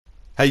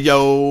Hey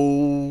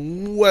yo,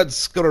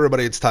 what's good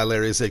everybody? It's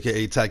Tylarious,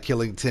 aka Ty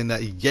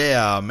Killington.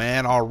 Yeah,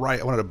 man. Alright,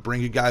 I wanted to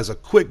bring you guys a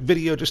quick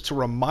video just to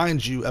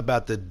remind you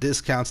about the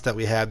discounts that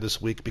we have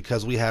this week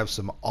because we have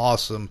some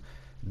awesome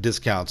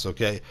discounts,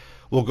 okay?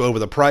 We'll go over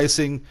the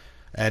pricing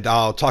and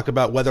I'll talk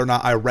about whether or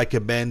not I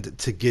recommend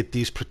to get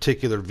these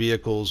particular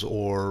vehicles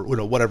or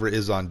whatever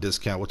is on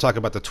discount. We'll talk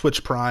about the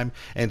Twitch Prime,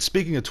 and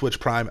speaking of Twitch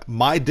Prime,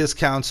 my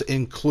discounts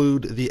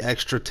include the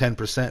extra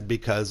 10%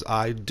 because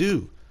I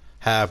do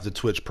have the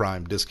Twitch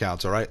Prime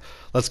discounts. All right,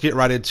 let's get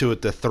right into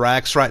it. The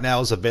Thrax right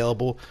now is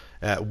available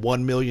at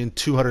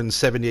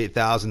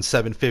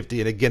 1,278,750,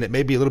 and again, it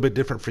may be a little bit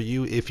different for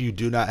you if you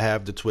do not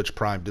have the Twitch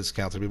Prime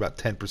discounts. It'll be about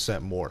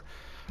 10% more.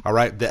 All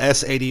right, the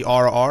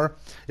S80RR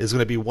is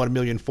going to be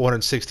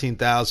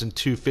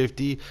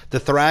 1,416,250. The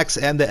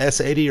Thrax and the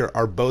S80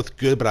 are both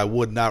good, but I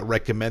would not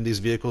recommend these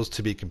vehicles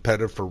to be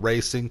competitive for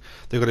racing.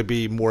 They're going to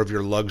be more of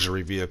your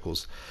luxury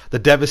vehicles. The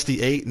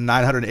Devasty 8,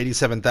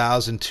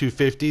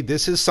 987,250.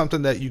 This is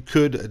something that you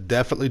could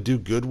definitely do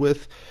good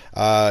with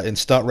in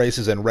stunt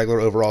races and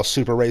regular overall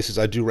super races.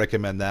 I do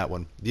recommend that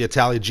one. The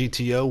Italia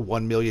GTO,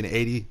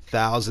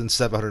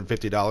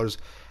 $1,080,750.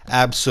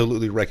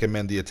 Absolutely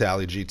recommend the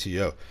Italia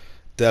GTO.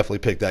 Definitely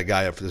pick that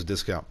guy up for this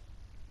discount.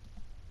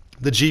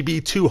 The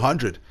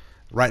GB200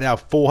 right now,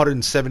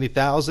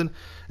 470,000.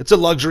 It's a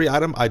luxury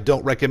item. I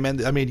don't recommend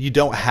it. I mean, you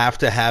don't have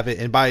to have it,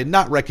 and by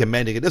not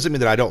recommending it doesn't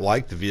mean that I don't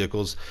like the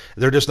vehicles.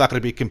 They're just not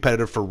going to be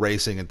competitive for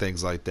racing and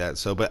things like that.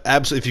 So, but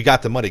absolutely, if you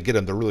got the money, get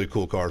them. They're really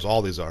cool cars.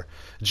 All these are.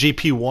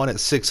 GP1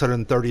 at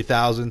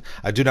 630,000.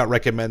 I do not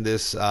recommend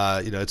this.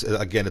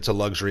 It's a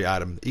luxury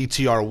item.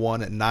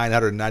 ETR1 at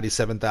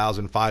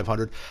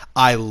 997,500.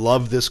 I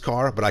love this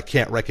car, but I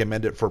can't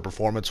recommend it for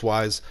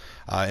performance-wise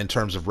in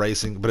terms of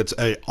racing. But it's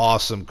an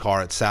awesome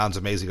car. It sounds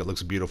amazing. It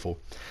looks beautiful.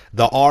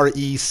 The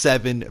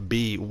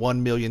RE7B,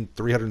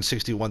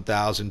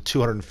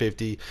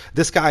 1,361,250.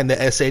 This guy and the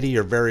S80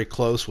 are very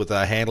close with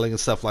handling and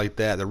stuff like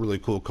that. They're really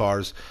cool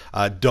cars.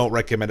 Don't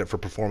recommend it for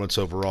performance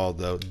overall,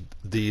 though.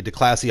 The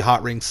DeClassy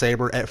Hot Ring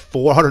Sabre at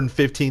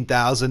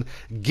 415,000.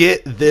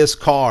 Get this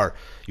car.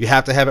 You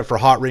have to have it for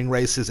hot ring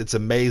races. It's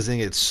amazing.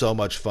 It's so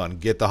much fun.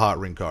 Get the hot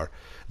ring car.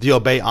 The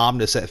Obey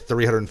Omnis at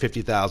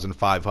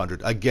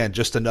 350,500. Again,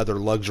 just another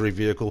luxury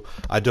vehicle.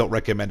 I don't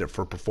recommend it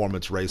for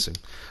performance racing.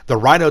 The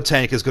Rhino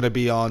tank is going to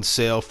be on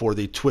sale for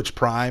the Twitch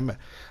Prime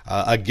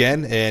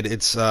again, and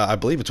it's I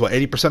believe it's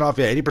 80% off.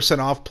 Yeah, 80%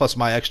 off plus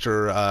my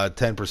extra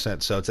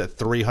 10%. So it's at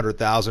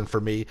 300,000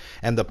 for me,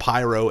 and the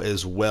Pyro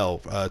as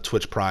well.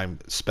 Twitch Prime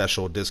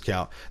special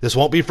discount. This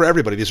won't be for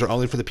everybody. These are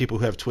only for the people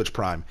who have Twitch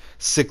Prime.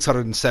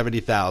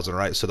 670,000.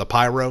 Right. So the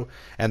Pyro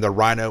and the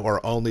Rhino are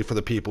only for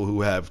the people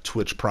who have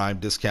Twitch Prime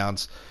discounts.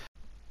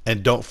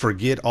 And don't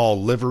forget,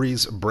 all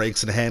liveries,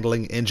 brakes and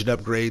handling, engine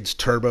upgrades,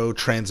 turbo,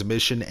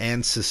 transmission,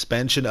 and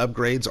suspension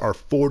upgrades are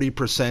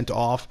 40%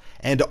 off,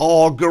 and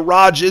all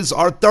garages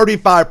are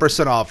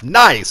 35% off.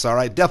 Nice! All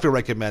right, definitely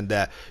recommend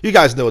that. You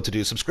guys know what to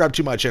do. Subscribe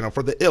to my channel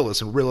for the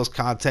illest and realest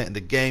content in the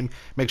game.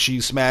 Make sure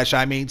you smash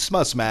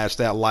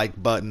that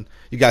like button.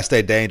 You guys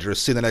stay dangerous.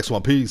 See you in the next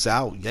one. Peace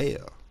out. Yeah.